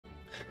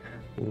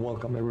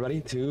Welcome everybody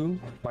to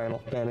Final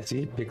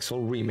Fantasy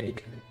Pixel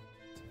Remake.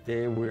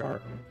 Today we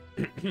are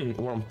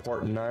we're on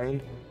part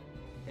 9,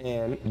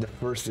 and the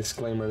first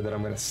disclaimer that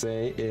I'm gonna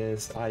say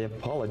is I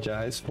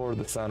apologize for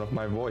the sound of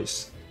my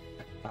voice.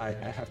 I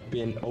have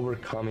been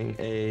overcoming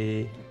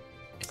a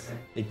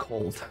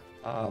cold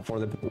for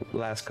the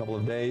last couple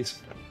of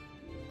days.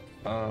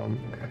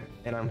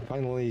 And I'm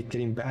finally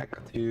getting back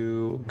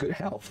to good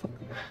health.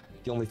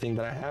 The only thing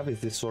that I have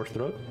is this sore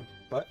throat,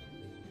 but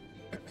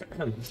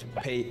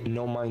pay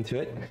no mind to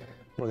it.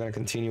 We're gonna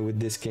continue with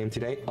this game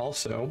today.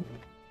 Also,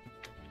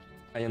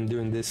 I am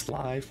doing this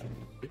live.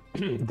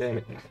 Damn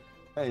it.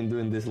 I am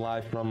doing this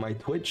live from my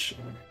Twitch.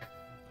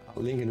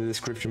 Link in the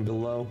description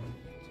below.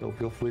 So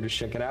feel free to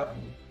check it out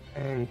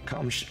and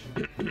come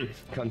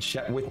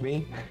chat with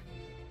me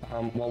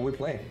while we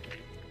play.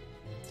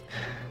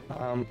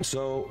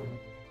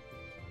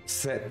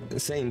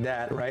 Saying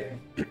that, right?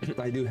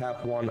 I do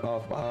have one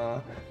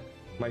of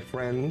my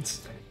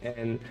friends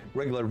and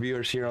regular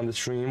viewers here on the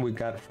stream. We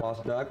got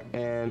Frost Duck,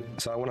 and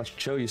so I want to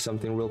show you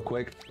something real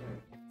quick.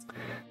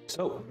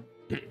 So,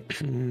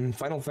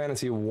 Final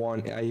Fantasy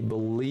 1, I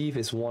believe,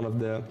 is one of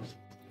the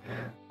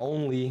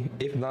only,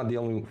 if not the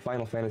only,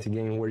 Final Fantasy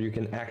game where you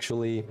can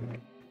actually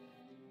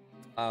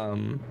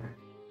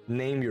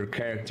name your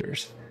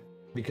characters,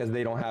 because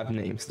they don't have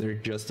names. They're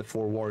just the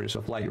 4 Warriors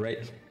of Light,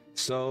 right?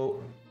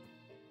 So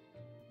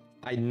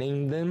I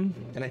named them,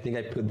 and I think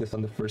I put this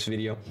on the first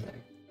video.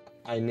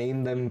 I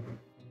named them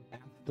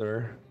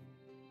after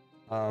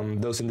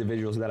those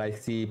individuals that I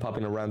see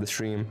popping around the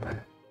stream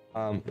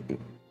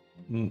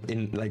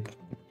in like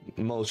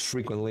most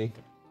frequently.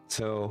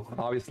 So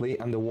obviously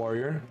I'm the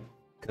warrior,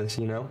 because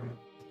you know.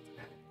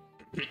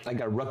 I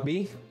got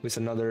Rugby, who's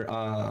another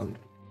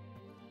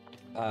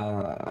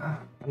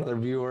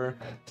viewer,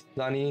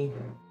 Sunny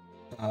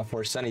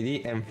for Sunny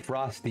D, and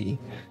Frosty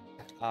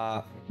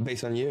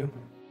based on you.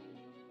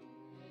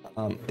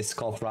 It's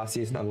called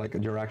Frosty. It's not like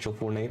your actual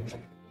full name,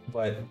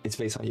 but it's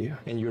based on you,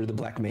 and you're the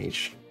black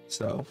mage,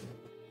 so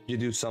you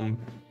do some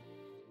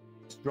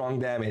strong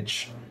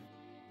damage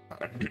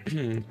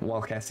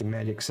while casting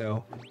magic.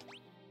 So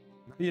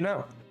you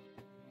know,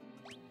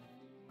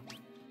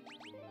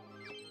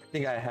 I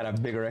think I had a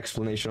bigger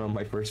explanation on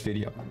my first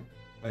video,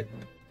 but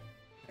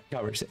it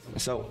covers it.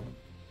 So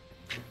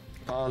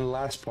on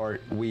last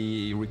part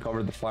we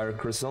recovered the fire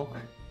crystal,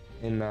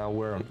 and now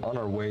we're on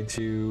our way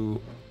to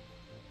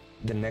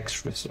the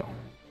next crystal.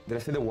 Did I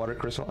say the water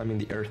crystal? I mean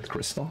the earth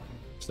crystal.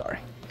 Sorry.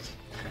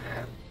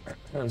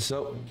 And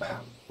so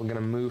we're gonna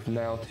move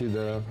now to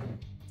the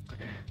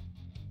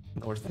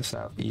north, the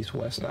south, east,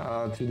 west,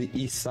 to the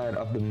east side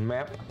of the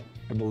map.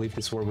 I believe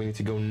this is where we need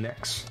to go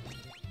next.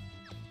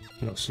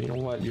 No, so you know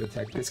what? You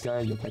attack this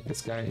guy, you attack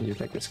this guy, and you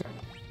attack this guy.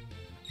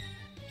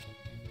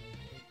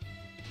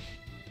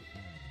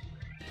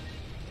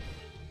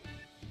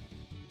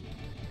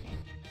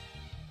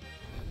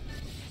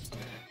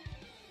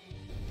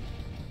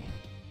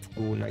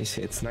 Ooh, nice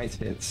hits, nice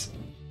hits.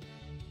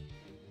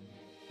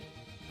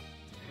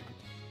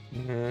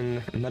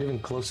 And I'm not even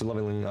close to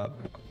leveling up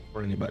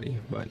for anybody,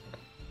 but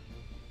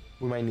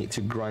we might need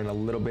to grind a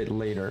little bit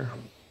later.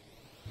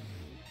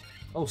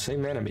 Oh,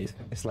 same enemies.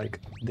 It's like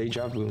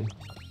deja vu.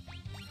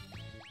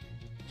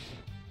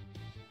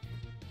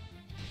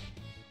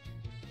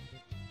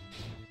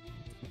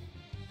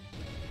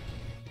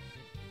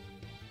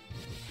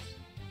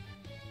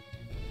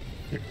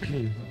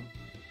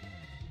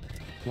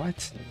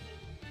 What?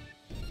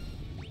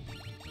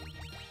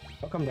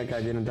 How come that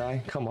guy didn't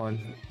die? Come on.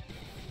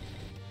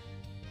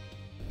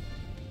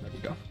 There we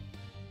go.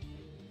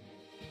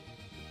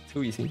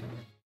 Too easy.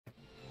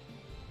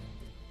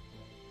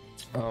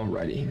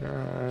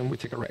 Alrighty, we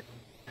take a right.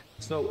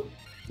 So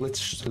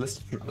let's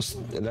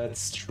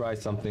try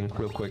something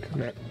real quick.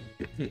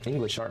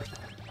 English art.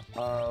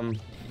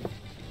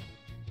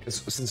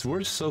 Since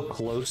we're so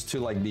close to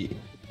like the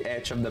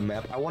edge of the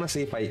map, I want to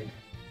see if I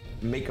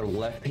make a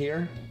left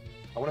here.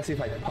 I want to see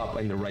if I pop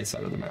in the right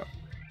side of the map.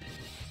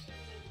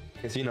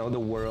 Because you know the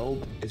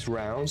world is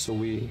round, so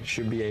we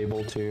should be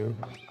able to,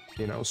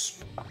 you know,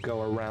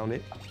 go around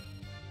it.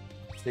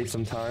 Save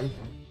some time.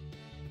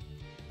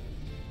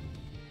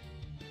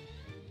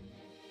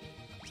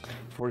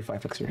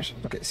 45 experience.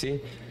 Okay,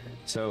 see?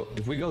 So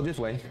if we go this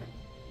way,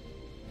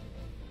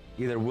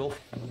 either we'll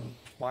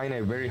find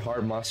a very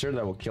hard monster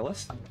that will kill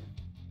us,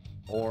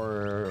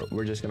 or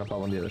we're just gonna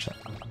pop on the other side.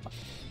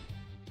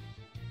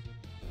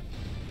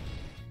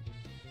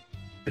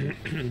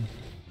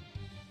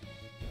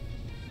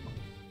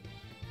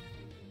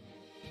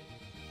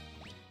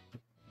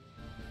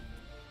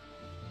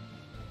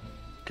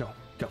 Go,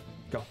 go,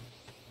 go.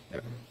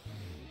 There.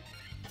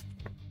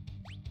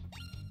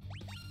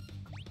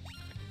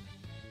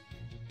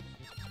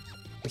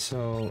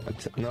 So,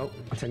 no,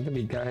 attack the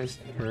big guys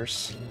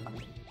first.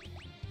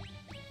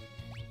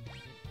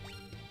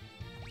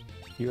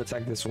 You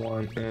attack this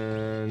one,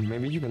 and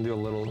maybe you can do a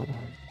little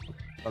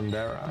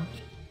Bandera.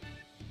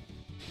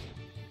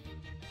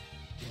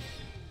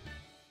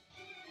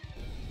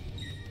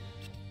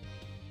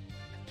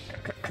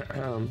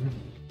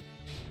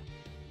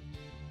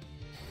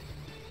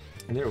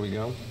 There we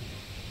go.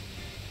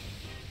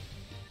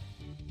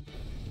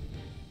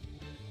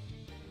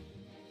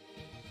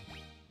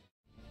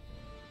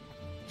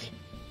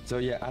 So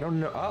yeah, I don't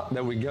know. Oh,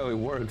 there we go. It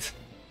worked.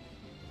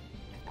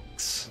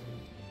 Hacks.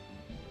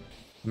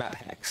 Map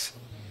hacks.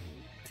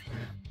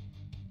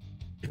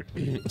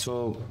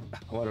 So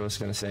what I was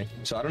gonna say.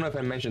 So I don't know if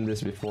I mentioned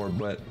this before,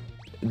 but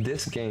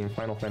this game,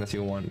 Final Fantasy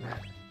 1,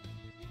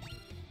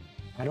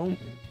 I don't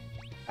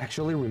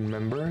actually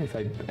remember if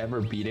I've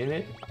ever beaten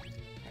it.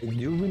 I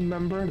do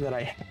remember that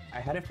I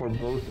had it for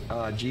both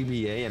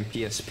GBA and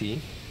PSP.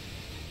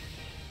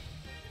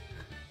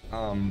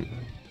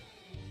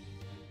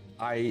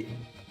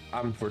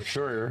 I'm for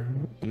sure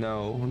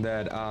know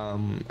that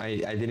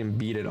I didn't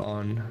beat it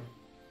on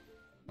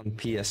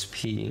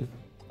PSP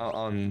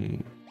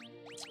on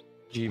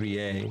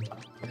GBA.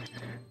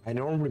 I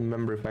don't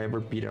remember if I ever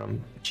beat it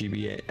on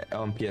GBA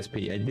on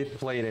PSP. I did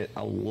play it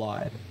a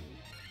lot,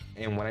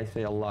 and when I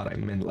say a lot, I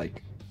meant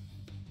like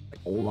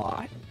a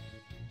lot.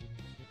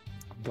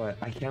 But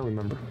I can't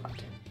remember.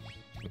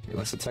 Okay,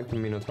 let's attack the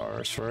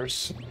Minotaurs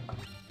first,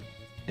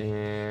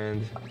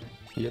 and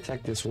you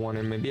attack this one,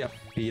 and maybe a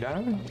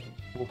Fira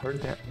will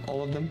hurt that,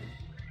 all of them.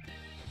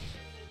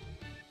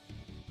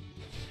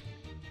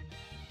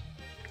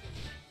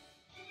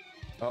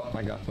 Oh,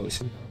 I got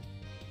poisoned.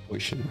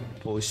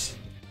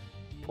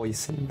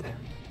 Poisoned.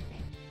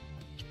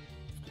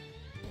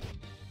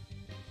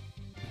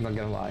 I'm not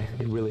gonna lie,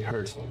 it really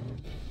hurts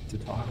to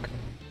talk.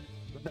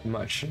 Not that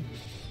much,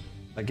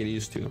 like it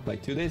used to.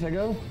 Like 2 days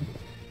ago,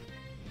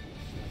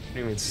 I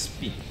couldn't even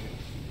speak.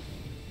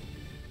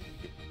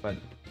 But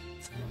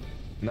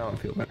now I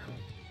feel better.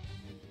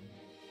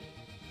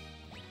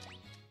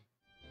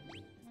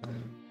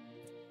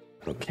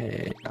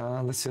 Okay,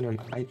 let's see an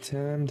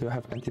item. Do I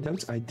have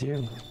antidotes? I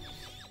do.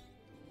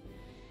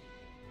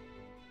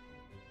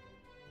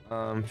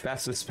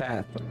 Fastest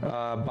path,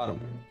 bottom.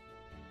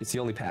 It's the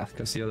only path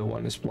because the other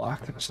one is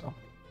blocked, so.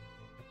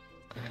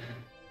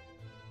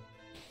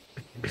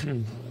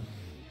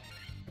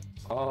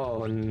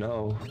 Oh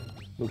no.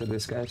 Look at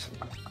this, guys.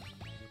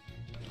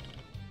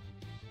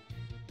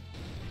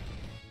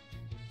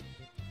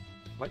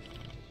 What?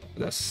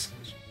 That's...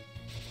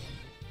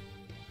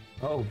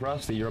 Oh,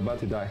 Rusty, you're about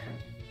to die.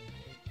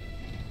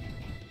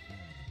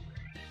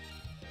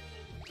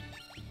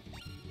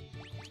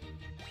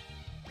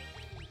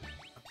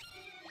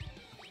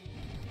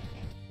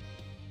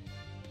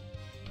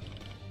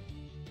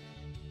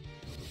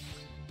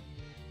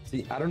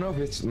 See, I don't know if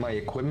it's my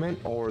equipment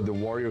or the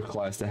warrior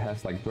class that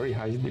has like very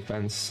high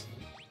defense.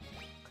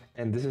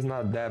 And this is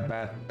not that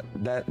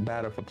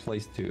bad of a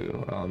place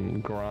to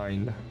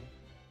grind.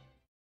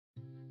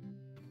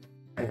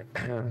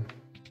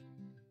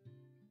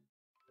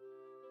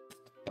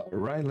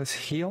 Alright, let's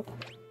heal.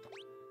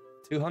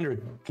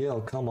 200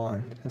 gil, come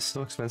on. That's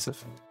so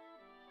expensive.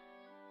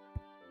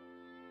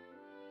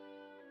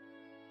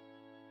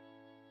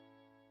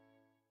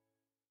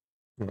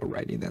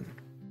 Alrighty then.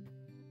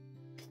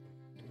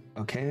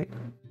 Okay.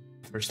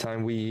 First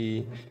time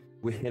we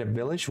hit a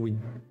village, we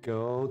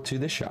go to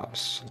the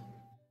shops.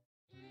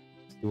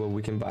 See what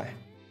we can buy.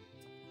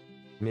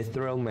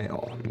 Mithril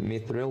mail,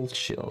 mithril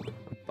shield,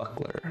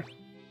 buckler,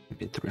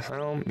 mithril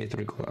helm,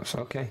 mithril gloves.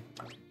 Okay.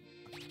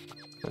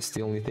 That's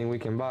the only thing we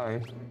can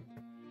buy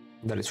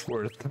that is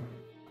worth.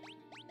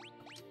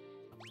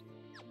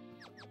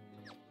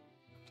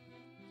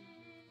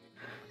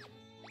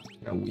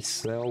 Now we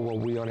sell what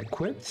we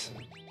unequipped.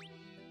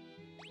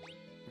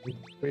 I'm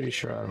pretty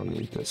sure I don't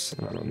need this,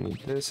 and I don't need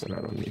this, and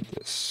I don't need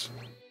this.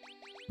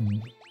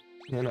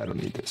 And I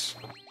don't need this.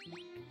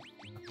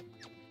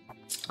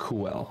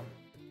 Cool.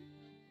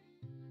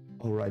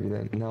 Alrighty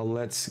then, now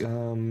let's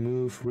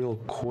move real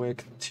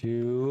quick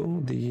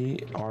to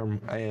the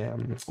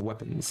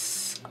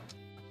weapons.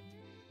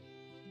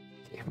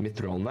 Okay,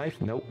 mithril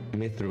knife, nope.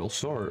 Mithril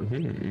sword,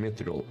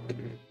 mithril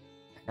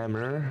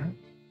hammer,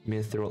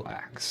 mithril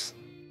axe.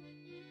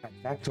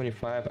 Attack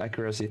 25,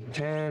 accuracy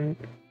 10.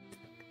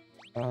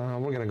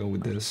 We're gonna go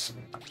with this.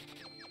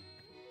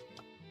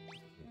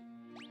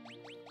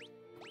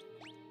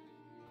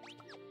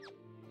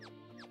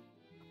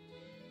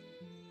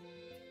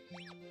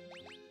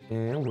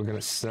 And we're gonna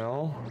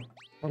sell.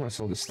 I'm gonna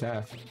sell the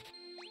staff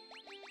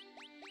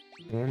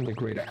and the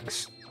great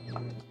axe.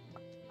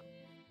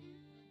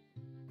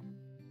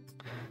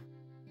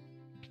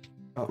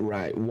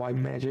 Alright, white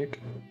magic.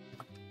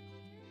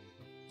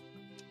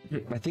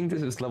 I think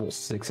this is level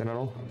 6, and I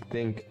don't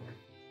think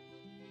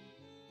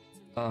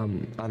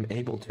I'm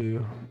able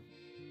to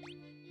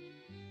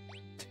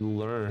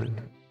learn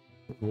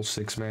level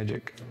 6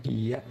 magic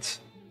yet.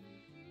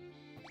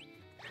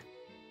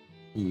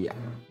 Yeah.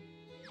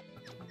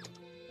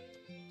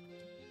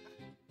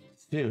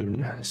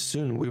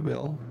 Soon we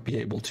will be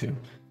able to.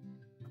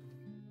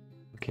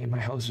 Okay, my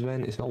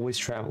husband is always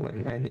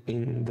traveling, and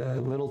in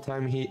the little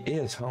time he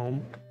is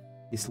home,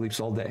 he sleeps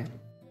all day.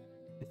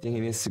 I think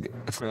he needs to get...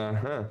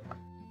 I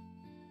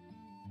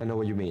know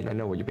what you mean,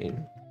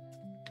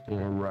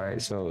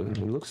 Alright, so it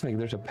looks like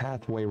there's a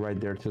pathway right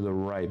there to the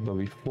right, but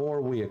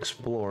before we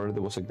explore,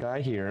 there was a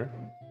guy here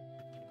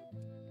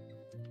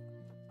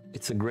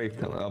It's a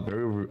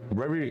gravestone,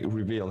 very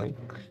revealing.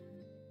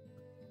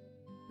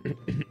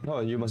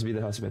 Oh, you must be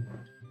the husband.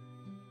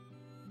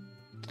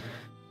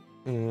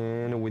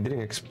 And we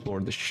didn't explore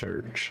the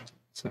church,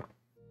 so.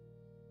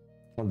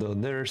 Although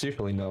there's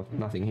usually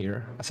nothing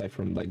here aside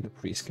from like the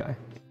priest guy.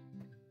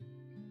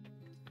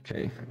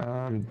 Okay,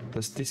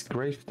 does this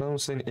gravestone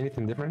say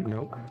anything different?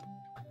 No.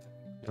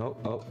 No,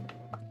 oh.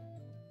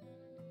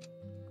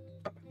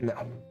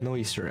 No, no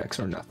Easter eggs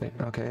or nothing.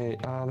 Okay,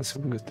 let's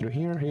go through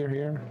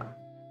here.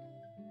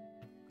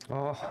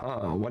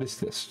 Oh, what is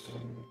this?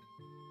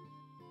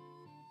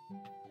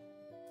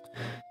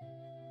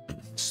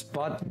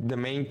 Spot the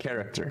main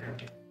character.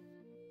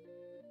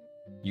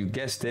 You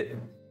guessed it,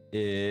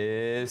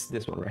 is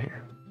this one right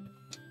here.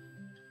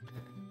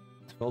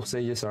 12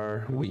 sages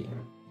are we,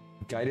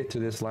 guided to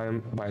this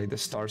land by the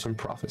stars and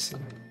prophecy.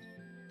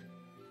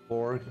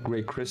 4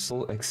 great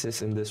crystals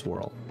exist in this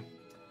world.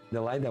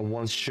 The light that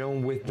once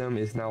shone with them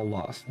is now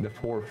lost. The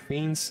 4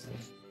 fiends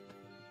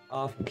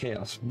of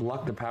chaos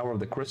block the power of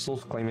the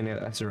crystals, claiming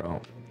it as their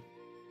own.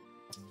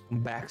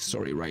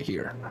 Backstory right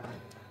here.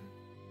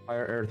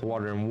 Fire, earth,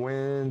 water, and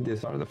wind.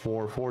 These are the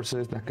 4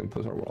 forces that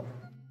compose our world.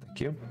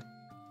 Thank you.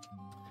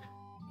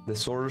 The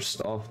source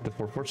of the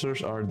 4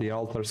 forces are the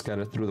altars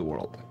scattered through the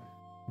world.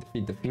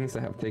 Defeat the fiends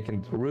that have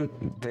taken root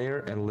there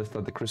and lift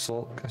up the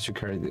crystal as you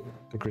carry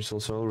the crystal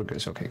soul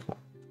regress. Okay, cool.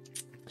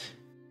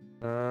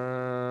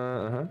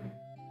 The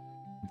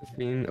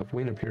fiend of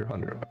wind appeared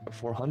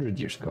 400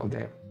 years ago.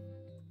 Damn.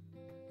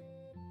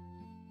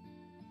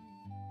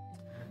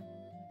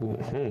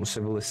 Ooh,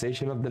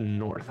 civilization of the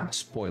north.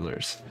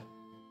 Spoilers.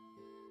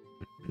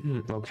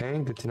 Okay,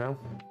 good to know.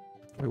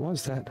 Wait, what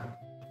was that?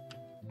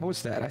 What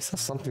was that? I saw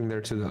something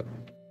there to the...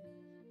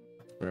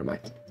 Where am I?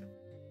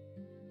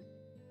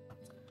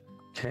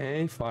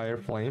 Okay, fire,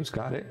 flames,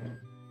 got it.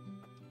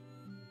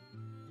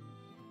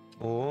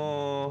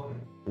 Oh,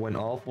 when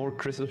all 4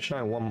 crystals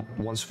shine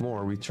once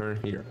more, return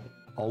here.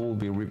 All will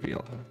be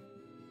revealed.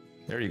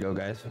 There you go,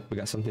 guys. We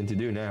got something to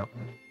do now.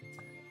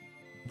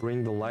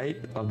 Bring the light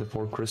of the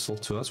 4 crystals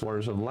to us,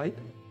 waters of light.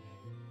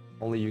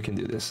 Only you can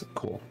do this.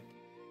 Cool.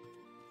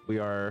 We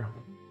are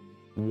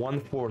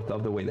 1/4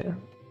 of the way there.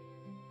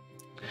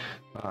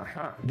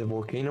 The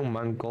volcano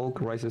Mount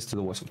Gulk rises to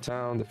the west of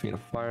town. The fiend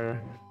of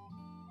fire.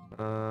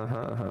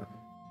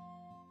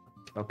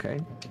 Okay.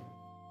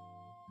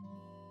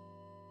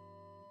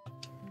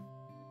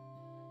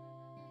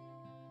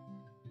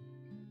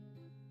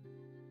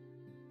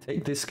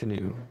 Take this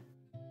canoe.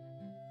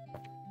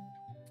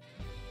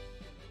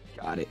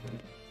 Got it.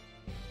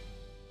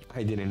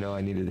 I didn't know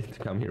I needed to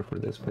come here for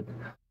this, but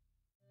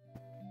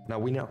now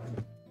we know.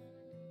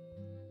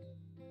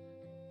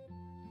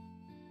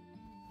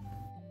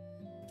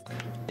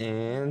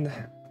 And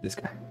this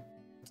guy.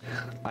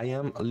 I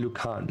am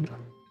Lucan.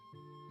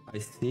 I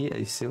see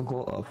a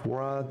circle of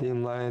aura,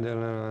 dim light.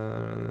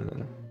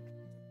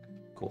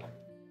 Cool.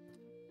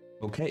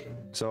 Okay,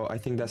 so I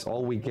think that's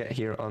all we get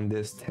here on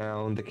this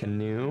town. The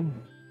canoe,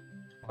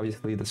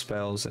 obviously the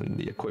spells and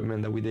the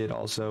equipment that we did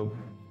also.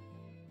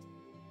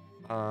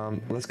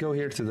 Let's go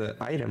here to the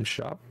item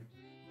shop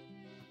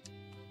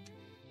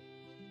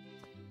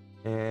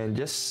and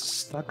just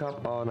stock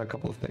up on a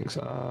couple of things.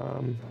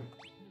 I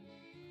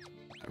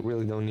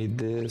really don't need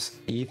this.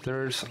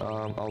 Ethers,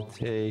 I'll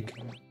take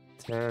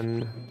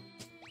 10.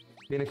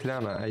 Phoenix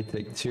Dana, I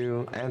take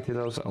 2.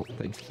 Antidotes, I'll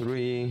take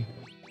 3.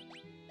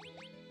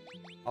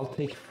 I'll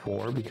take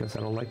 4 because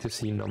I don't like to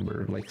see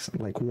number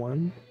like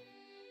 1.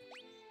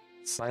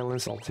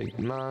 Silence, I'll take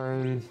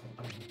 9.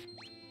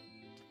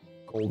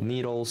 Gold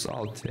needles,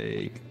 I'll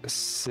take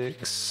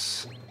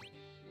 6.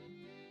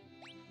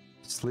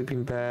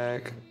 Sleeping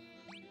bag.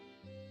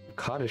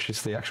 Cottage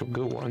is the actual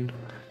good one.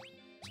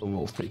 So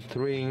we'll take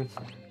 3.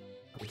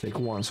 I'll take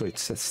 1, so it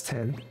says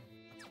 10.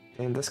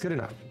 And that's good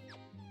enough.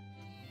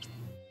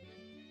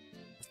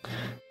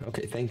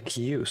 Okay, thank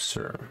you,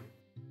 sir.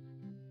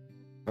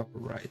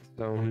 Alright,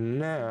 so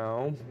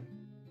now...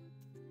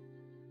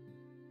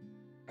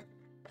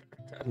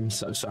 I'm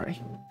so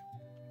sorry.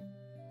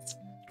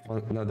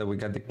 Well, now that we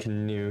got the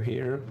canoe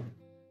here,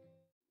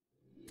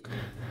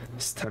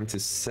 it's time to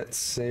set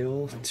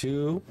sail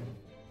to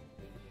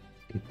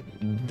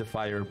the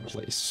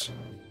fireplace.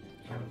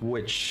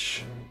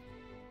 Which...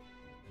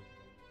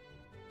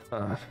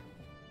 I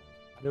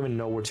don't even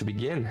know where to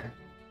begin.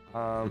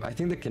 I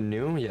think the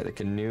canoe, yeah, the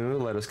canoe,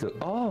 let us go.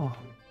 Oh!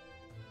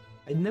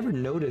 I never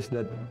noticed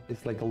that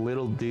it's like a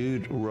little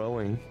dude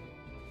rowing.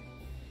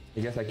 I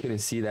guess I couldn't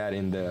see that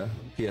in the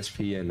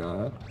PSP and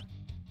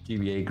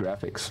GBA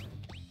graphics.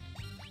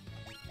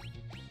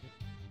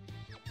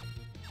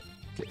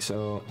 Okay,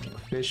 so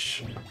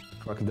fish,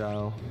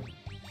 crocodile,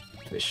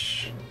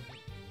 fish,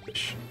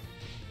 fish.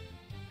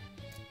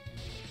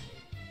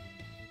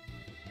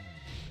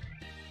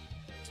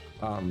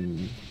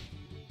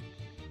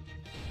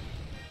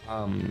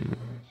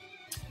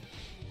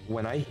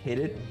 When I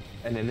hit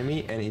an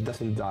enemy and it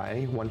doesn't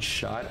die one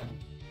shot,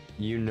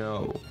 you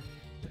know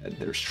that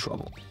there's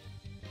trouble.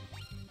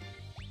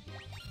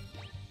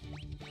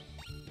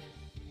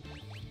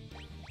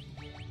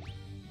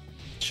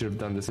 Should have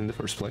done this in the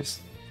first place.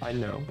 I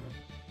know.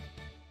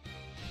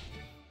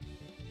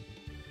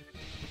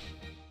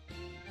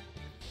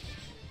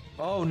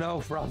 Oh no,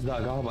 Frost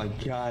Dog. Oh my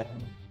god.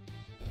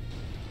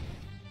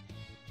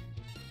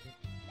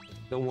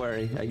 Don't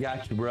worry, I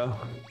got you, bro.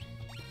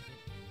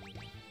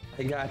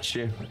 I got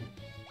you.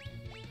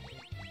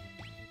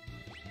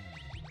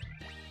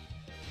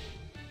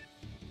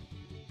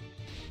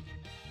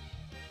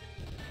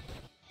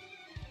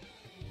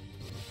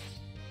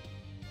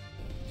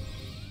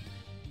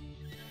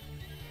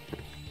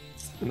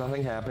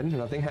 Nothing happened.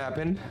 Nothing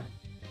happened.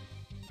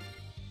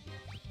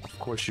 Of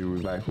course you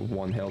revive with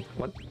 1 health.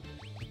 What?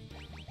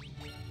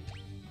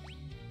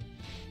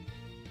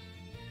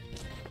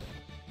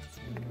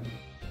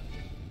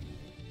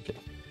 Okay.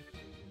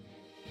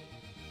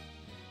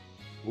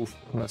 Oof,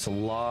 that's a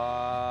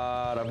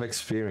lot of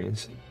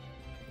experience.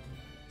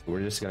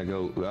 We're just gonna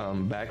go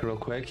back real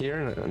quick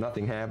here.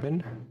 Nothing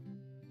happened.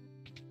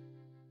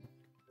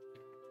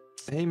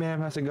 Hey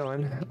ma'am, how's it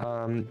going?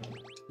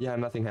 Yeah,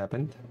 nothing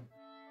happened.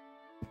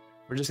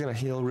 We're just gonna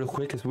heal real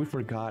quick because we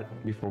forgot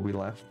before we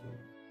left.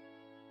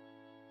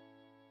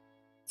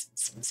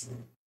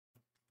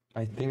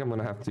 I think I'm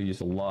gonna have to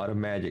use a lot of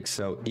magic,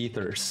 so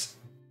ethers.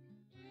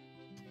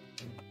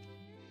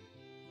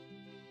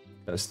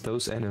 Because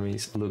those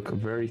enemies look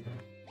very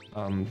tough.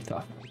 I'm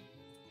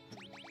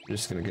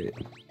just gonna get it.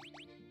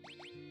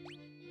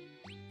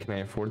 Can I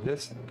afford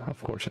this?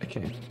 Of course I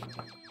can.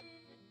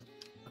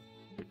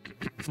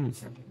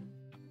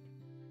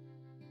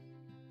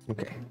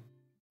 Okay.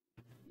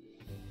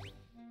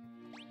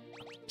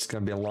 It's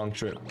gonna be a long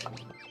trip.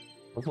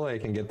 Hopefully I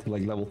can get to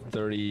like level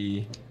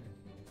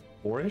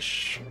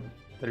 34-ish?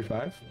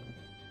 35?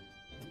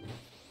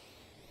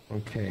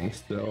 Okay,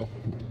 so...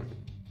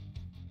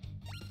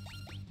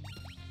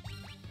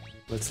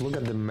 let's look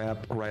at the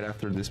map right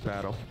after this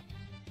battle.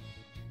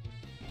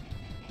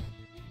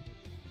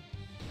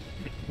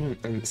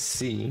 And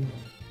see...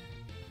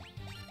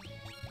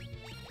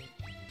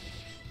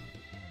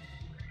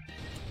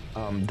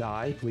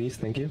 die, please,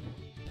 thank you.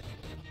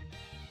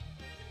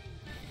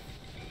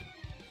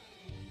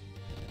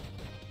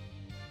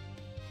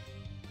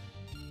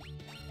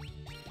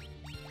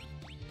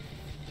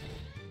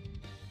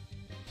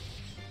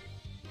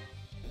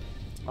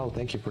 Oh,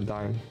 thank you for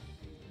dying.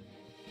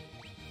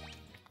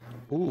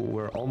 Ooh,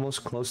 we're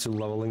almost close to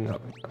leveling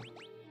up.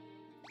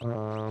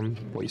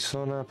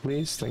 Poisona,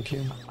 please, thank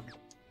you.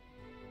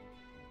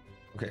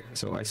 Okay,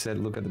 so I said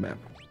look at the map.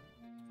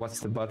 What's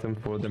the button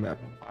for the map?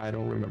 I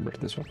don't remember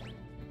this one.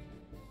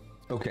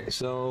 Okay,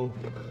 so...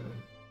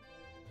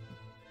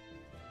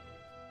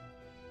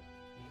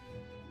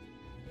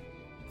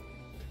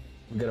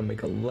 we're gonna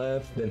make a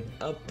left, then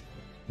up,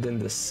 then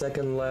the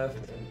second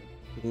left,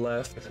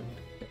 left,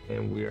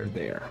 and we are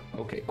there.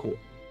 Okay, cool.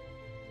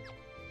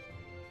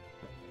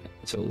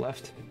 So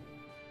left.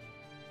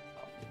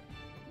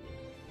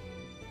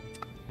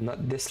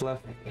 Not this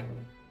left,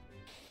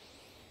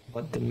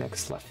 but the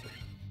next left.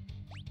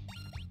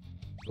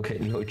 Okay,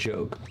 no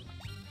joke.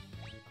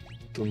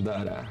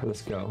 Tundara,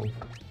 let's go.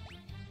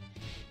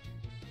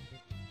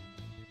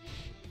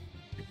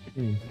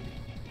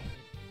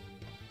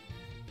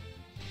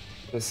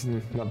 This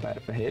is not bad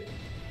of a hit.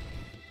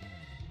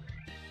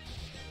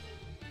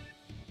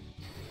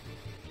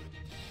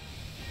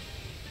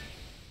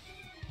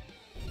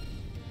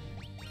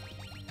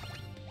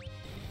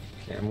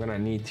 Okay, I'm gonna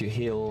need to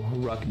heal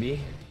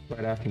Rugby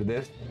right after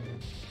this.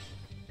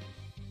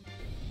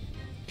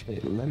 Okay,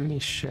 let me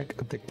check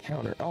the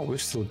counter. Oh, we're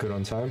still good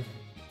on time.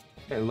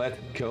 Okay, let's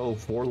go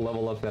 4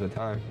 level ups at a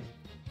time.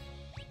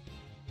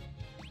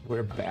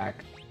 We're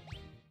back.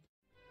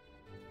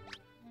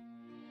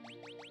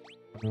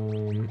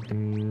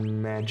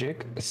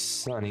 Magic,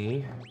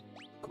 Sunny,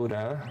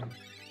 Kuda.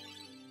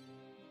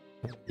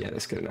 Yeah,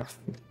 that's good enough.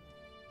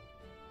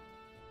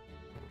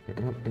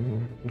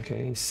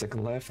 Okay,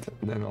 second left,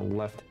 then a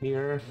left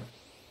here.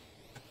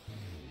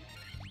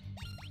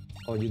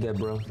 Oh, you dead,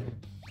 bro.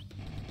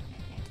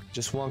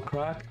 Just one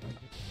crack.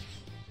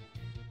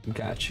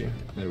 Got you.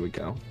 There we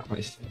go.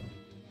 Nice.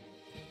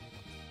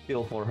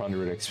 Still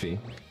 400 XP.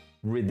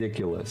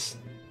 Ridiculous.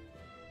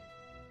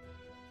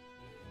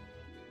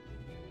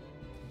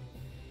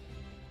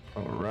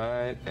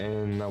 Alright,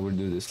 and now we'll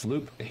do this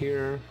loop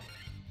here.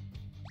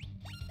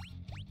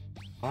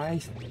 I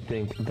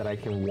think that I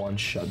can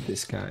one-shot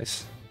these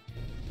guys.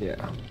 Yeah,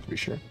 pretty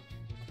sure.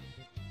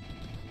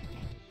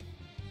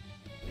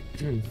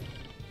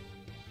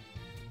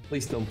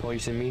 Please don't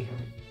poison me.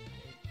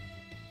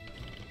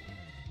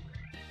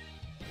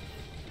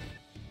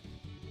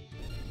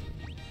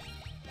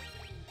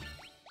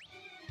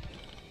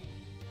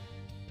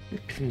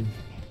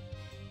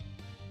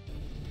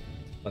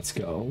 Let's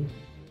go.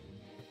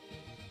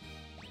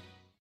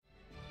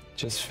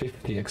 Just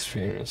 50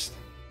 experience.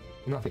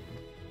 Nothing.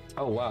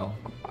 Oh wow.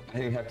 I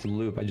didn't have to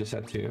loop, I just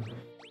had to.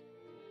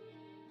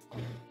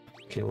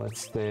 Okay,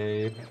 let's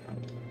save.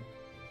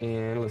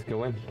 And let's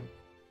go in.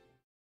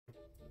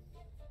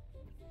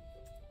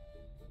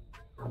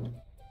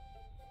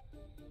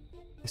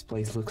 This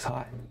place looks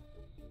hot.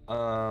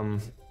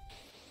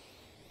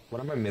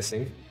 What am I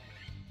missing?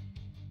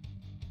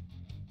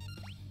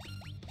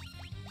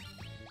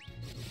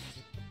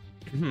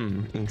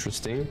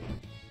 Interesting.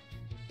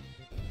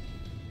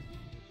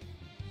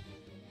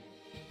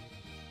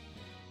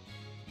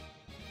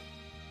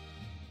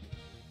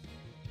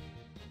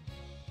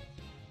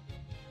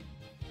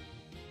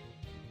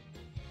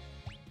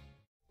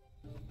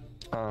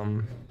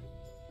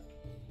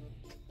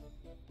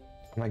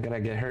 Am I gonna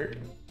get hurt?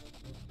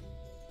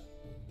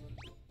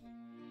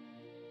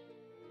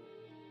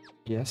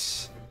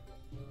 Yes.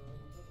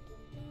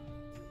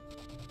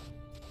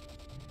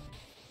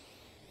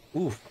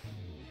 Oof.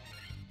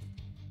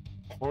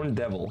 Horn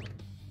Devil.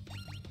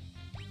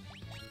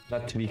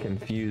 Not to be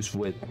confused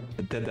with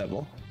the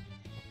Devil.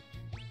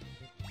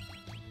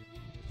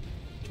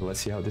 Okay, let's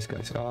see how this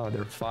goes. Oh,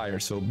 they're fire,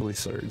 so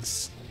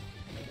blizzards.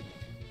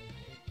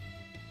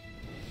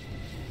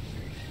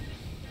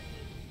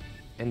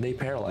 And they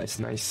paralyze,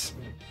 nice.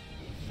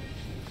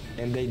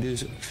 And they do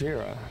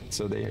Fira,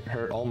 so they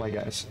hurt all my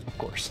guys, of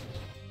course.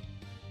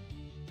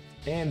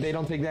 And they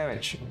don't take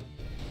damage.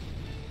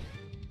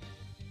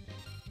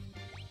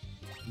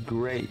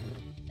 Great.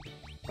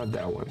 Not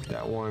that one,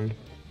 that one.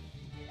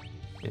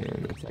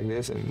 And attack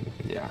this, and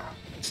yeah.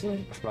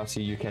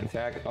 Frosty, you can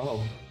attack.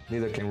 Oh,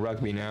 neither can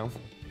Rugby now.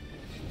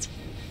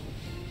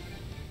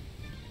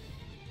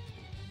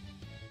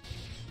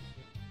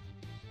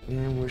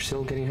 And we're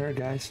still getting hurt,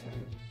 guys.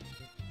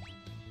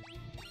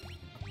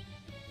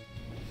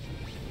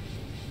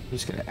 I'm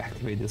just gonna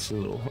activate this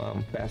little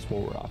fast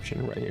forward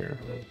option right here.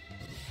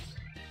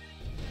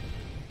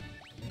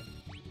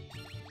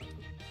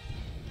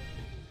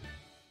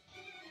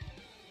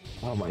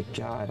 Oh my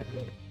god.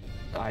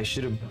 I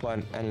should have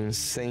bought an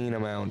insane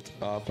amount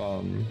of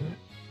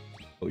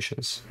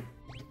potions.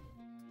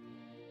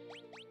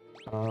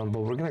 But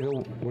we're gonna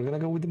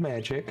go with the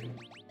magic.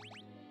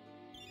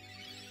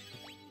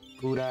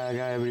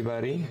 Kuraga,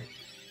 everybody.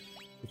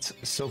 It's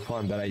so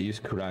fun that I use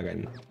Kuraga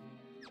and,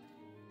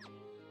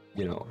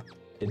 you know,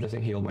 it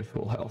doesn't heal my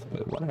full health,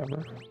 but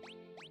whatever.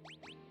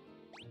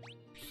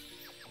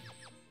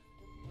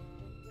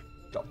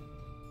 Go.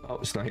 Oh,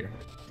 it's not here.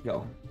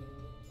 Go.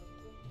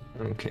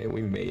 Okay,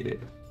 we made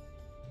it.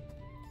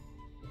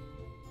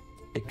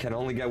 It can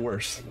only get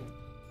worse.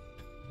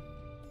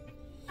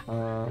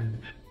 Oh,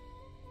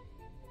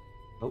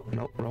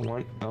 no, wrong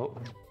one. Oh,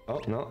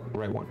 no,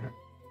 right one.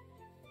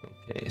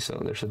 Okay,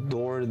 so there's a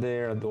door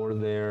there, a door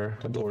there,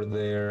 a door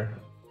there.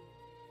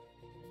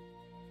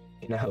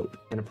 In a hope,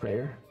 in a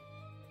prayer.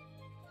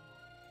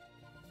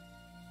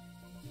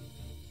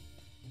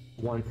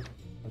 One.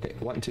 Okay,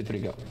 1, 2, 3,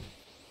 go.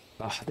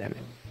 Ah, oh, damn it.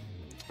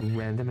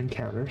 Random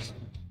encounters.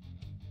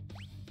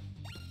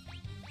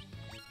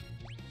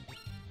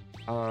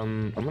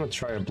 I'm gonna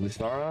try a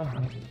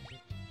Blithara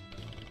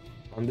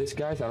on these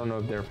guys. I don't know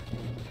if they're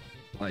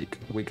like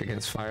weak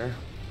against fire.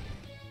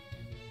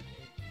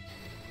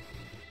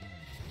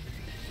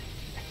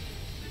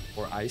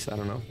 Or ice, I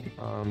don't know.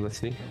 Let's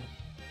see.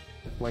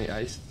 Wait,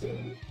 ice.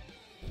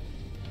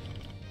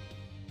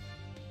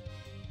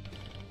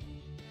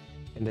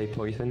 And they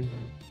poison,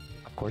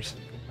 of course.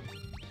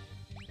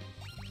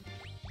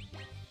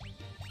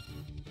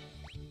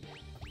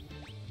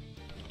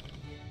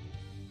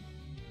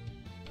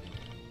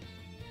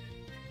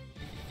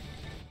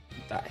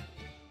 Die.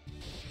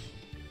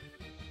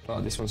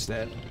 Oh, this one's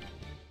dead.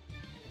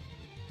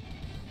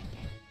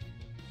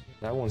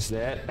 That one's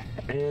dead.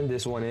 And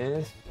this one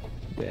is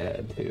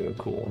dead too.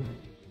 Cool.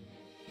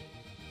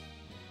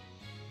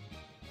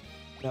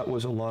 That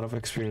was a lot of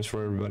experience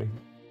for everybody.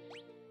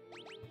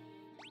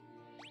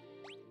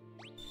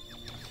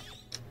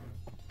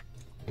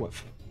 What?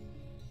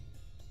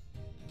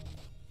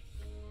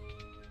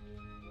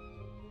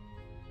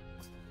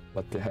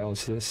 What the hell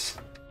is this?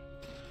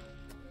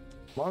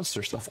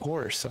 Monsters, of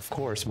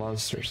course,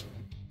 monsters.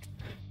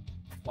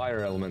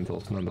 Fire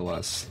elementals,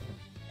 nonetheless.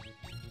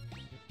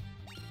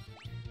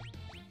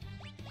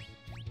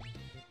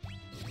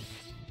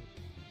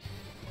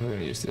 I'm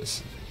gonna use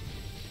this.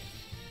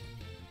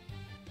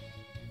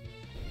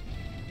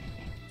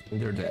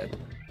 And they're dead.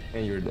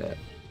 And you're dead.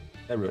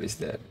 Everybody's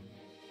dead.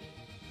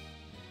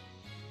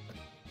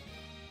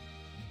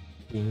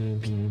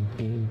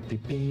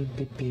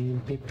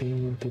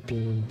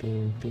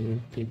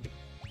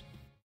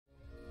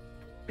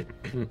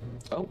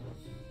 Oh.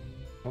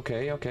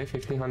 Okay,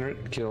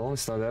 1500 kill.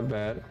 It's not that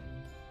bad.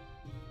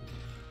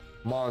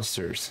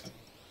 Monsters.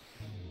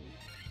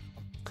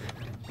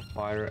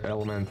 Fire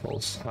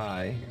elementals.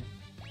 Hi.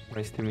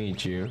 Nice to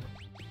meet you.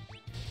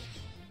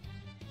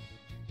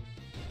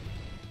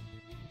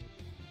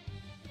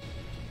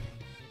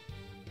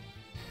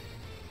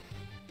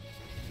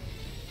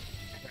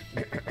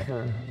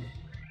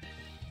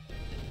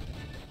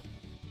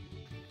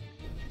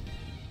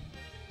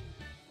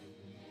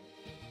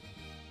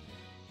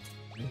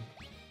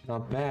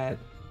 Not bad.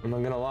 I'm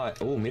not gonna lie.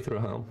 Oh, Mithril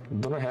Helm.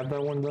 Don't I have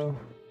that one though?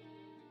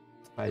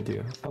 I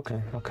do.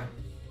 Okay. Okay,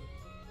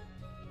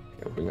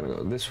 we're gonna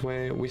go this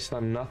way. We saw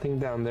nothing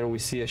down there. We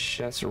see a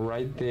chest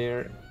right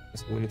there.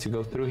 So we need to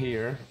go through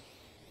here.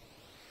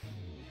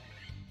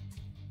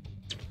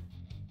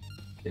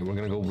 Okay, we're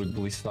gonna go with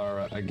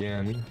Blissara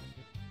again.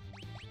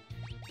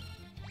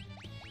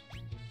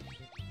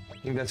 I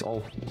think that's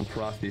all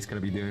Frosty's gonna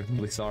be doing,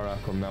 Blissara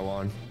from now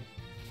on.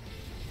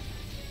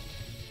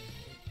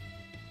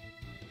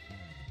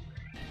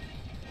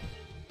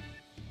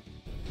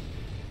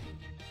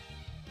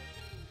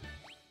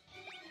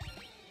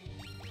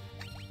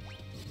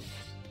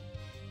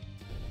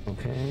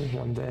 Okay,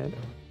 one dead.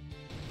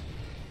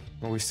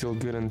 Are we still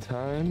good on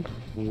time?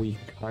 We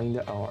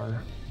kinda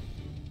are.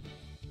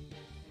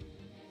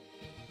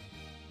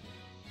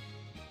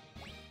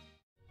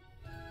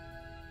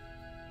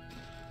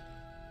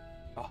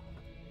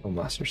 Oh,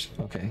 masters.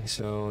 Okay,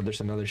 so there's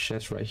another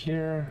chest right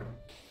here.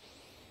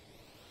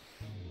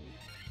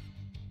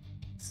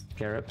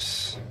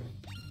 Scarabs.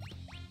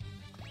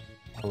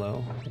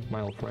 Hello,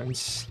 my old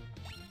friends.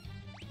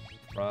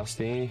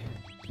 Frosty,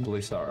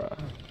 Blissara.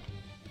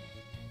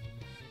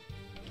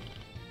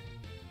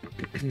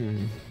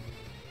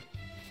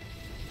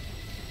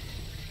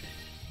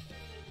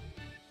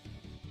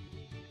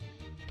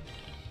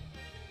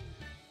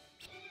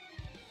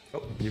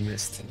 Oh, you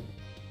missed.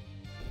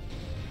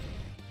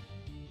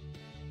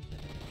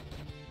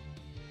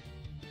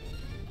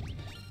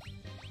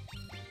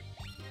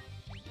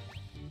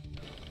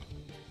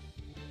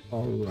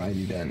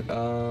 Alrighty then.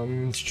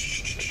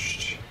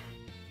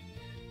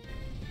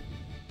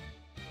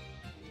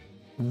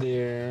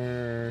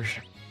 There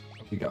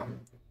we go.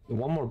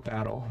 One more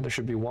battle. There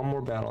should be one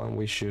more battle, and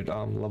we should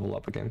level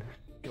up again.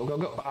 Go go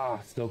go! Ah,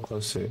 still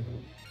close to.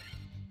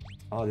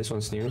 Oh, this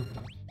one's new.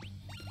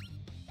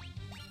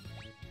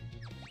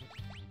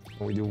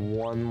 And we do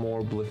one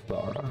more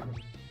Blithara.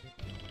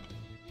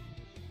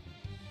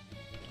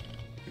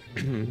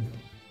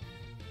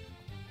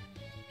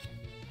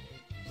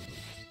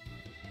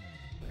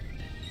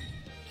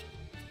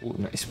 Ooh,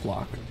 nice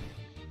block.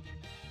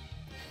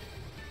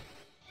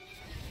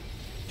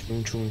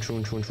 Chung chung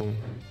chung chung chung.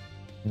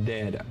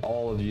 Dead.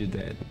 All of you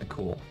dead.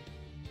 Cool.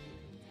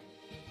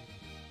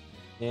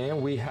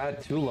 And we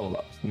had 2 level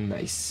ups.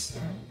 Nice.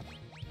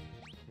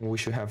 We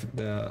should have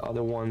the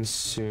other ones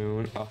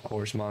soon. Of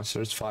course,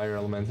 monsters, fire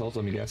elementals.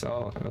 Let me guess.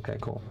 Oh, okay,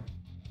 cool.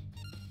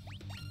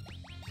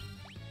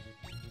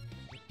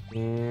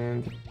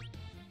 And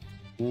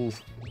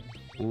oof,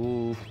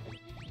 oof.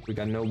 We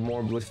got no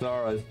more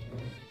Blitharas.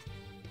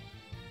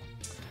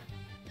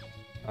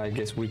 I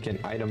guess we can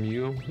item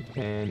you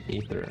and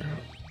Ether.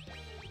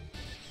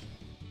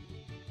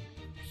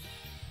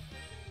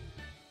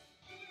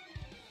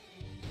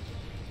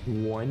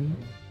 One.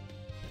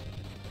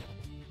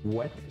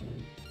 What?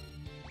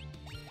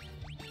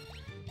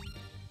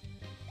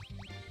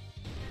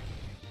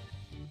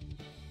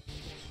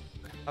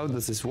 How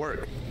does this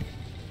work?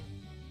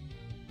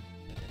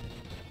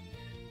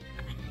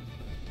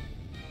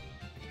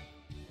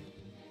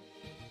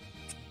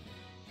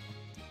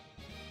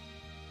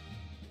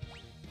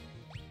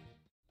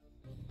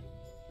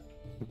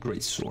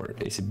 Great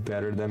sword. Is it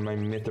better than my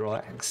mithril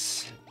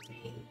axe?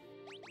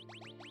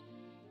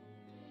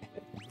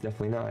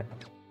 Definitely not.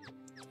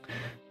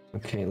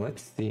 Okay,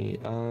 let's see.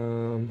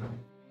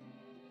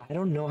 I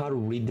don't know how to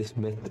read this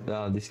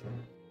this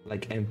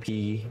like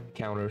MP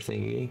counter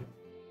thingy.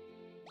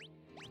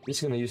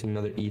 Just gonna use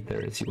another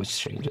ether and see what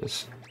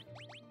changes.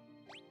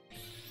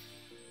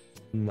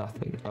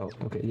 Nothing. Oh,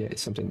 okay, yeah,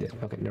 it's something there.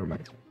 Okay, never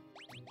mind.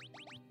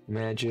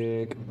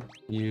 Magic.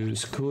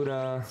 Use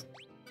Kura.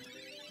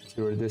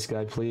 Clear this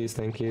guy, please.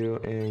 Thank you.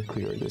 And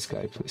clear this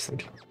guy, please.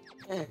 Thank you.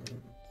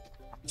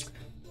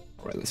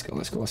 Alright, let's go,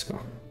 let's go, let's go.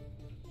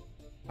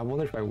 I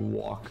wonder if I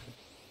walk.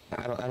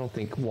 I don't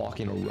think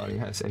walking or running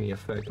has any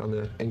effect on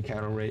the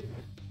encounter rate.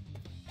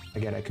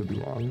 Again, I could be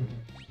wrong.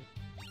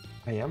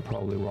 I am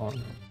probably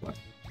wrong, but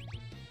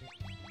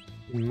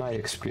in my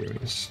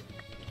experience.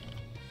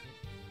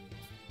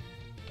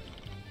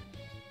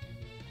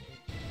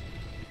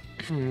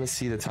 Let's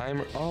see the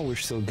timer. Oh, we're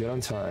still good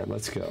on time.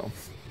 Let's go.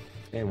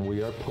 And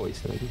we are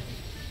poisoned.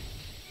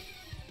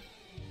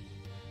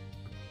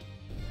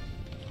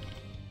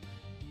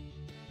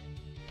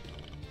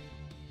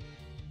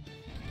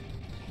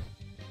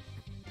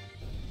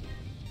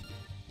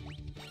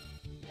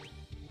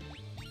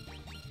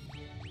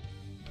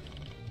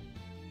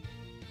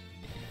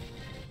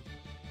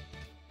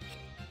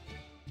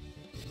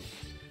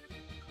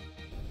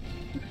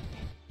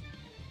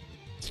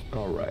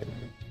 All right.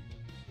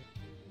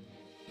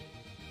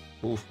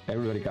 Oof,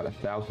 everybody got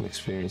 1,000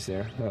 experience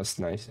there. That's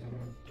nice.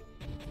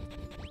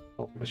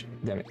 Oh,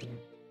 damn it.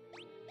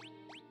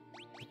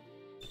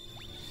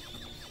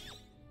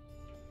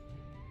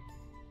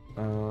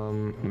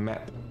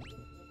 Map.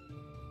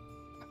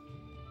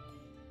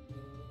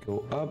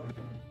 Go up.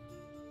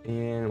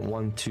 And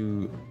 1,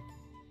 2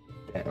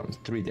 downs.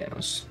 3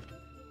 downs.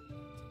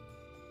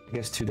 I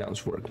guess 2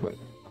 downs work, but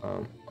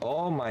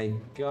oh my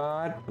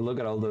god. Look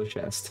at all those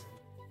chests.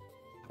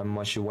 How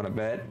much you want to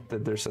bet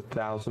that there's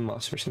 1,000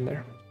 monsters in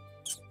there?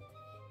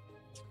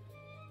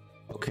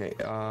 Okay,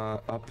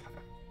 up,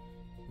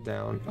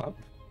 down, up,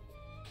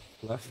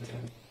 left.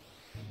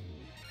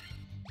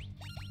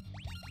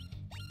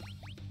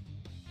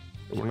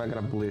 We're not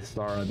gonna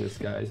Blizzara these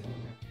guys.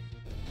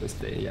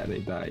 Yeah, they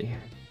die.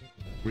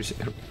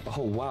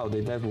 Oh wow,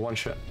 they died one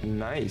shot.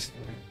 Nice.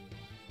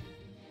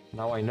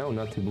 Now I know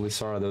not to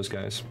Blizzara those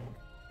guys.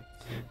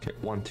 Okay,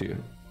 1, 2,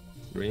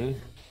 3.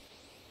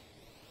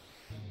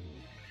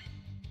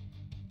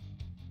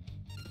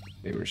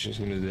 Okay, we're just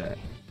gonna do that.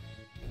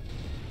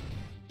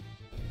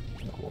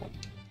 Cool.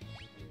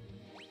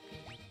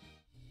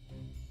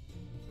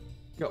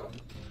 Go.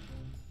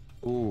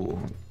 Ooh,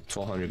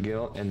 1200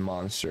 gil and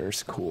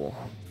monsters. Cool.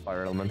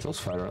 Fire elementals,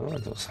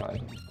 hi.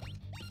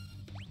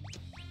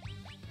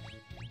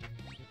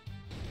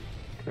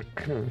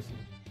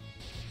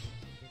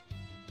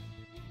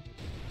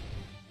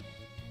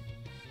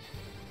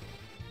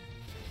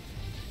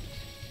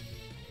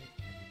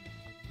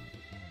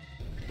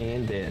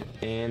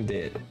 And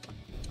dead.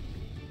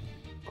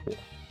 Cool.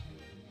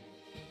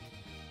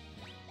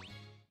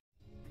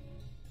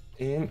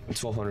 And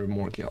 1200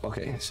 more kill.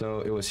 Okay,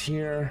 so it was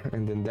here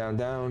and then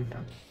down.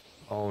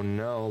 Oh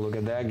no, look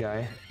at that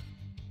guy.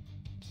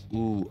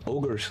 Ooh,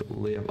 ogres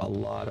live a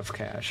lot of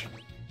cash.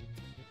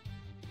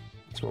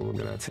 That's what we're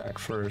gonna attack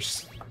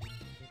first.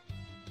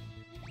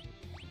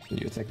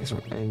 You attack this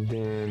one, and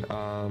then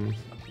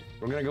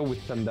we're gonna go with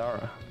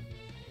Tandara.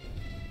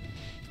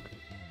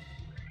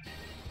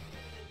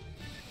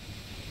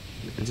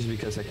 Just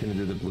because I couldn't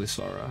do the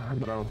Blizzara,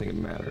 but I don't think it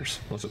matters.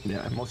 Most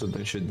of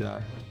them should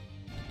die.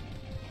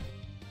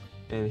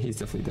 And he's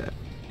definitely dead.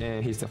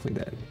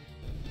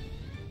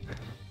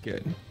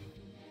 Good.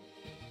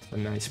 It's a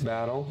nice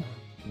battle.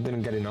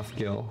 Didn't get enough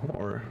kill,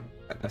 or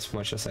as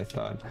much as I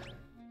thought.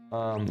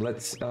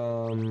 Let's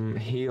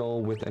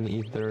heal with an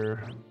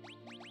ether.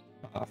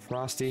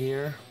 Frosty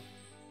here.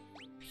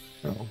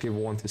 I'll give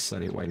one to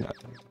Sunny, why not?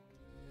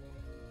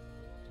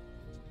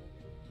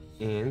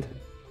 And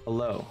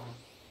hello.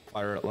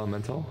 Fire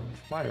elemental,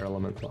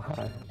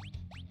 hi.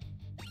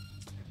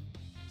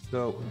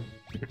 So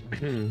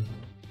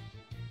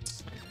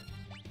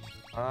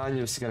I'm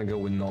just gonna go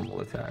with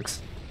normal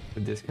attacks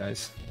with this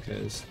guys,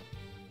 because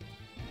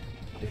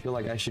I feel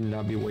like I should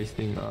not be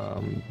wasting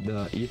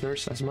the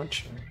ethers as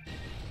much.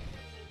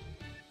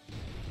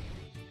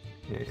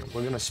 Okay,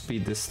 we're gonna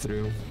speed this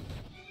through.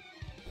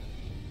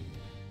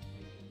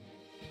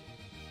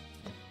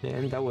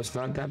 And that was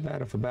not that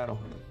bad of a battle.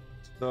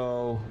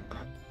 So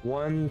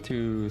 1,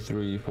 2,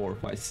 3, 4,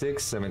 5,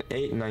 6, 7,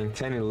 8, 9,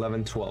 10,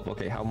 11, 12.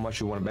 Okay, how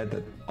much you want to bet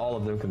that all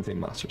of them contain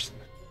monsters?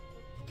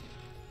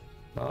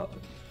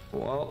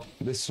 Well,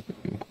 this...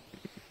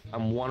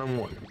 I'm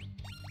 1-on-1.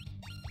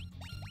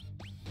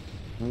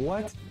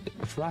 What?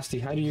 Frosty,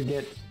 how do you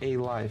get a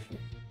life?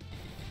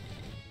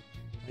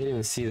 I didn't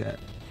even see that.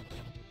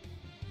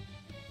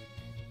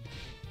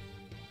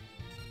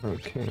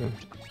 Okay.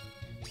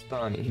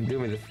 Stoney, do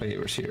me the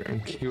favors here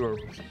and cure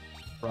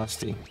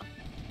Frosty.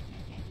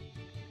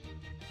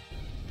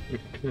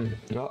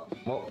 Oh,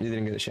 well, you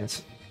didn't get a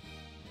chance.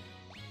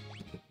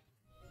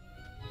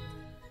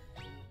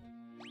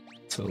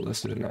 So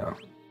let's do it now.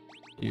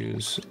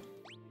 Use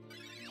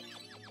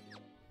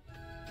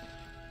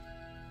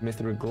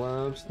Mithril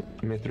gloves,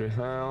 Mithril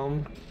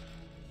helm,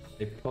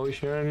 a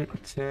potion,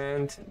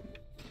 tent,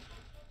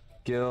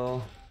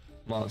 kill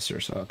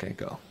monsters. Okay,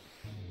 go.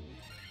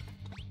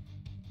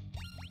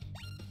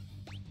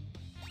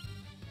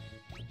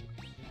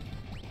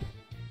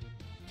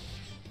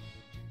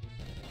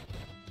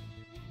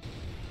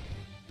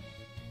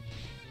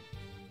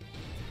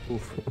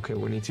 Oof, okay,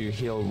 we need to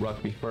heal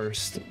Rugby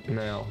first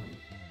now.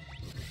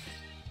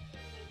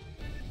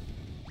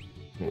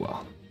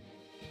 Wow.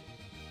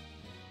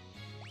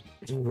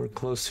 We're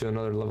close to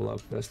another level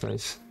up, that's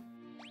nice.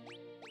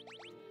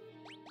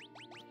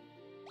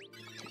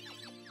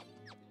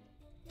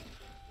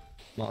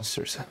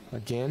 Monsters,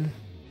 again?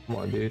 Come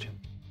on, dude.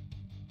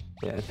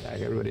 Yeah,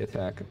 attack, everybody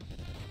attack.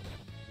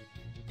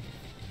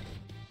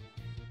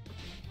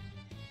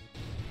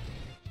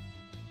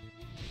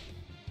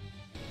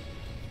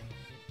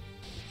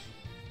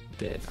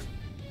 Dead.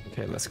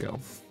 Okay, let's go.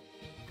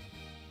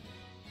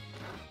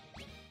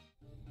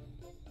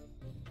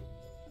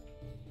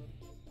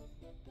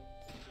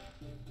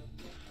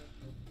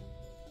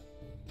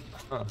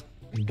 Huh.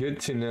 Good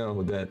to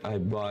know that I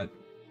bought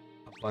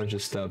a bunch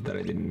of stuff that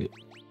I didn't need.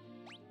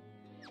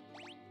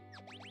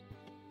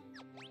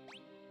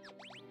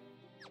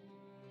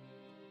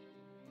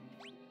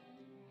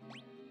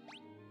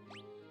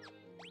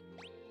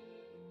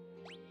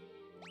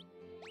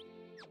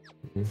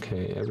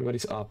 Okay,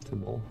 everybody's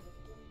optimal.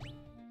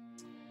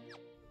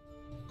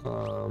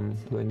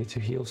 Do I need to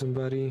heal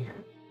somebody?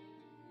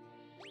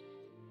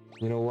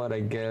 You know what,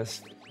 I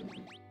guess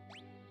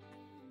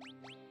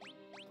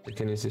I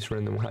can use this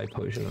random high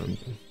potion on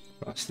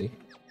Frosty,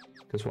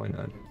 because why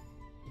not?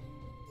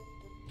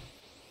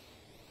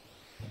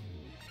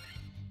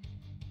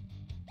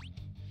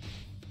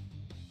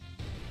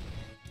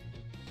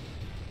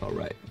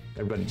 Alright,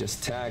 everybody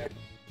just attack.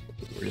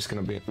 We're just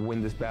gonna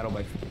win this battle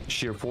by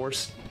sheer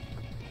force.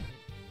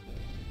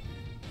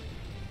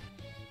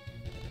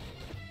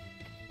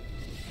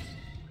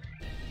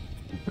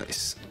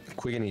 Nice.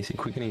 Quick and easy,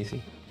 quick and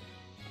easy.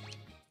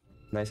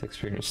 Nice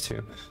experience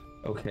too.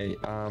 Okay,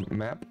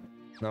 map.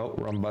 No,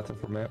 wrong button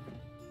for map.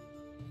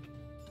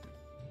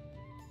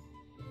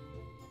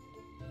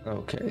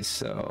 Okay,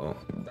 so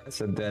that's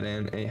a dead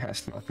end. It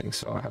has nothing,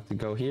 so I have to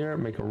go here,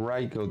 make a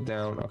right, go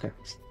down. Okay.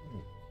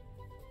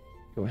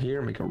 Go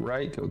here, make a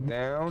right, go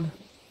down.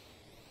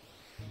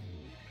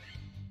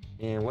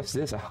 And what's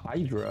this? A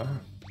Hydra?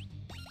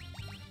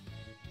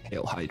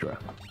 Hail Hydra.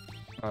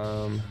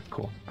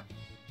 Cool.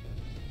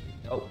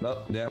 Oh,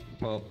 no, yeah,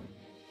 well.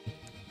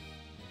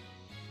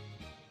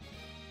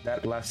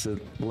 That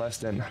lasted less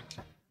than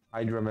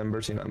Hydra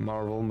members in a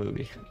Marvel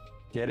movie.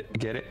 Get it?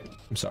 Get it?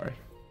 I'm sorry.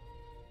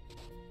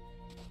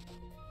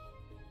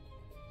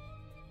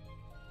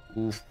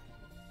 Oof.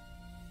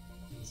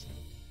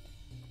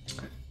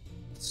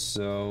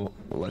 So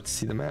let's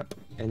see the map.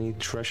 Any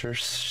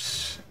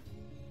treasures?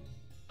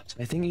 So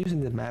I think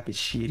using the map is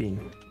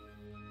cheating.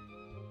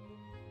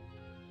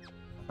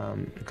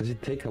 Because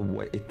it takes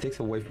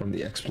away from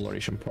the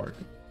exploration part.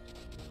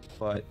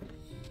 But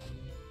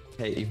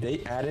hey, if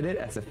they added it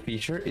as a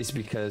feature, it's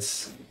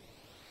because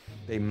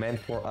they meant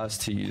for us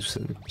to use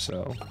them.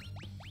 So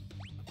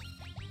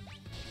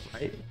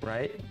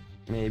right,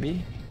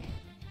 maybe.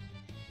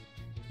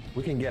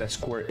 We can get a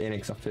Square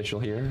Enix official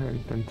here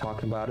and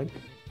talk about it.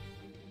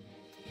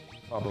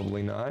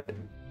 Probably not.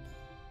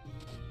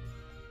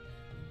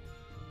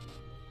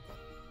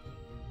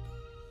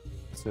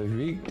 So if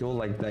we go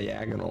like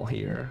diagonal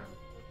here,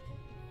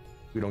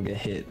 we don't get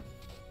hit.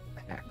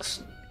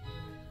 Hacks.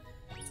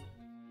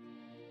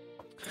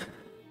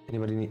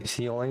 Anybody need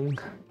healing?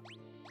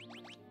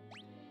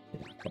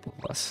 Yeah, a couple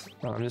of us.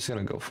 No, I'm just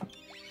gonna go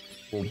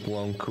full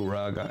blown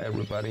Kuraga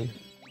everybody.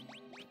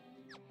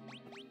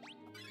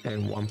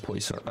 And one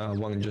poison,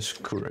 one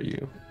just Kura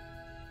you.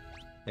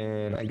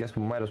 And I guess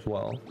we might as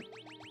well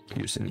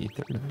use an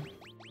ether.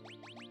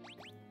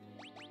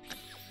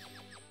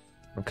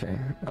 Okay,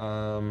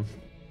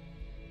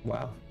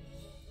 wow.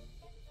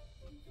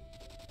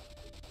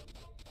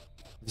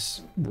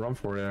 Just run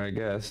for it, I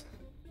guess.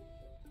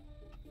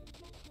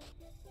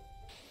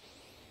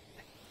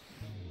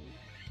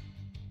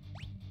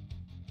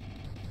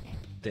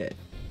 Dead.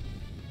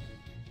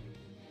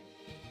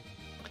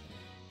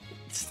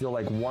 Still,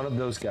 like, one of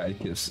those guys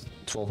gives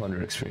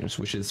 1200 experience,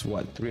 which is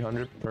what,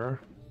 300 per?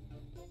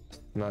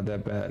 Not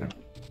that bad.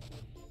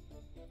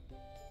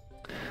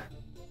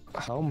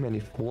 How many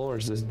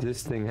floors does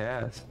this thing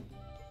have?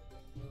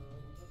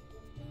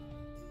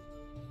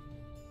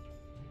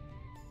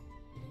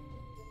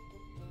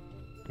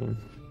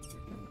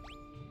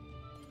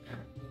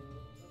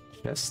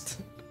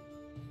 Chest.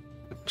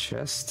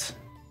 Chest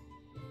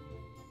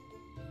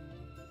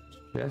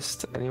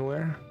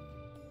anywhere?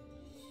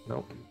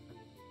 Nope.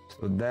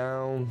 So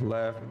down,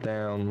 left,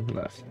 down,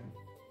 left.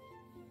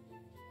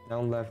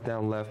 Down, left,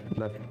 down, left,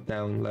 left,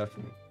 down, left,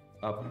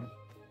 up,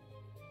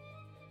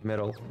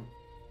 middle.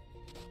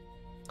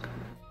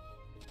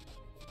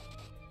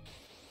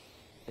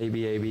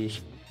 AB, AB.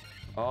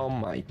 Oh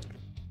my.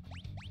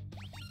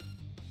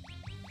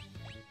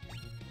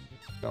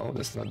 No,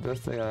 that's not this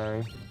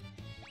guy.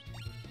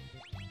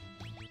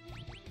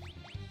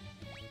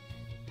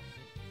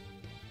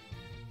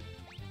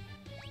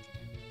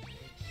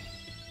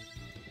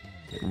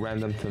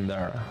 Random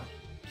Thundara.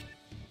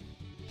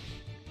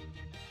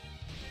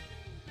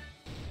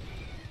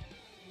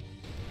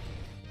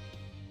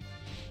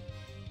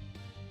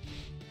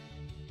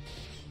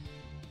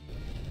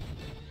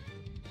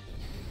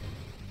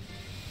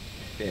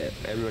 Dead.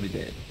 Everybody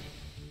dead.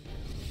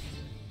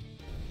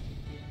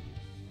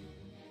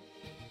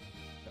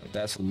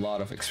 That's a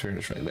lot of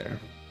experience right there.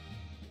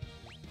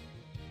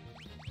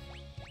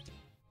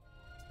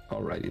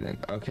 Alrighty then.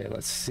 Okay,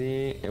 let's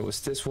see. It was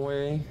this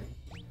way.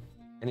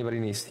 Anybody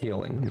needs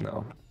healing?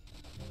 No.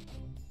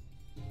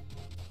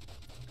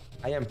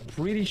 I am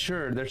pretty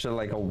sure there's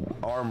like a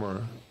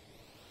armor,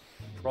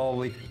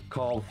 probably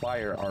called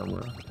fire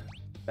armor,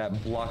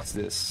 that blocks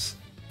this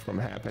from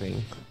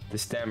happening.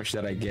 This damage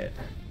that I get.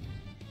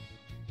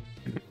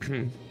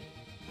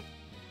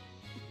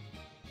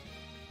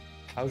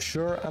 How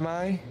sure am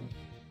I?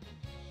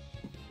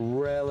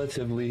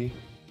 Relatively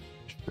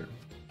sure.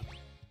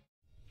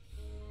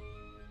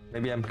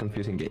 Maybe I'm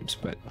confusing games,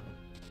 but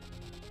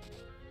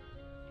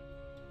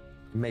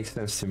it makes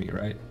sense to me,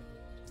 right?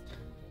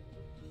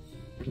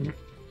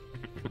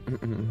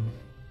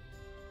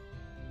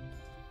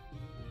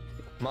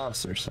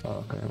 Monsters.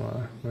 Oh, okay.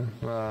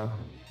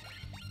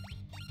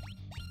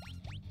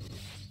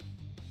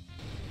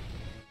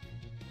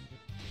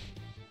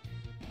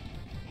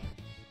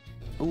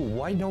 Ooh,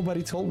 why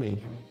nobody told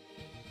me?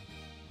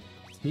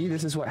 See,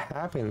 this is what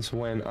happens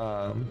when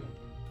I'm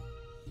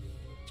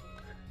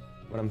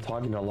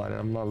talking a lot and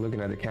I'm not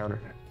looking at the counter.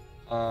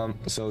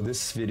 So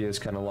this video is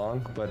kind of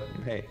long, but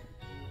hey,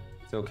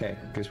 it's okay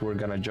because we're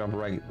gonna jump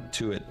right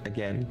to it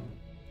again.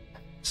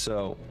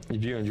 So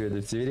if you enjoyed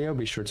this video,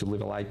 be sure to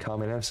leave a like,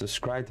 comment, and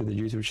subscribe to the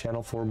YouTube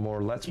channel for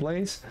more Let's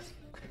Plays.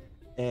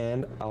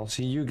 And I'll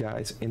see you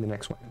guys in the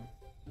next one.